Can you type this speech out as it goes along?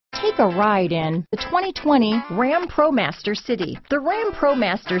Take a ride in the 2020 Ram ProMaster City. The Ram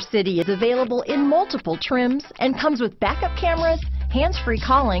ProMaster City is available in multiple trims and comes with backup cameras, hands-free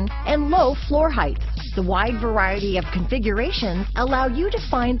calling, and low floor heights. The wide variety of configurations allow you to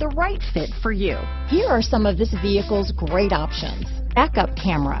find the right fit for you. Here are some of this vehicle's great options: backup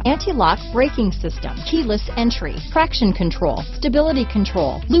camera, anti-lock braking system, keyless entry, traction control, stability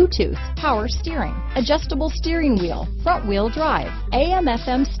control, Bluetooth, power steering, adjustable steering wheel, front wheel drive,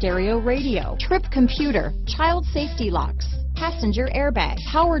 AM/FM stereo radio, trip computer, child safety locks, passenger airbag,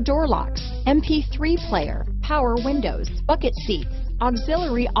 power door locks, MP3 player, power windows, bucket seats,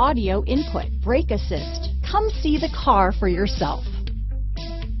 auxiliary audio input, brake assist. Come see the car for yourself.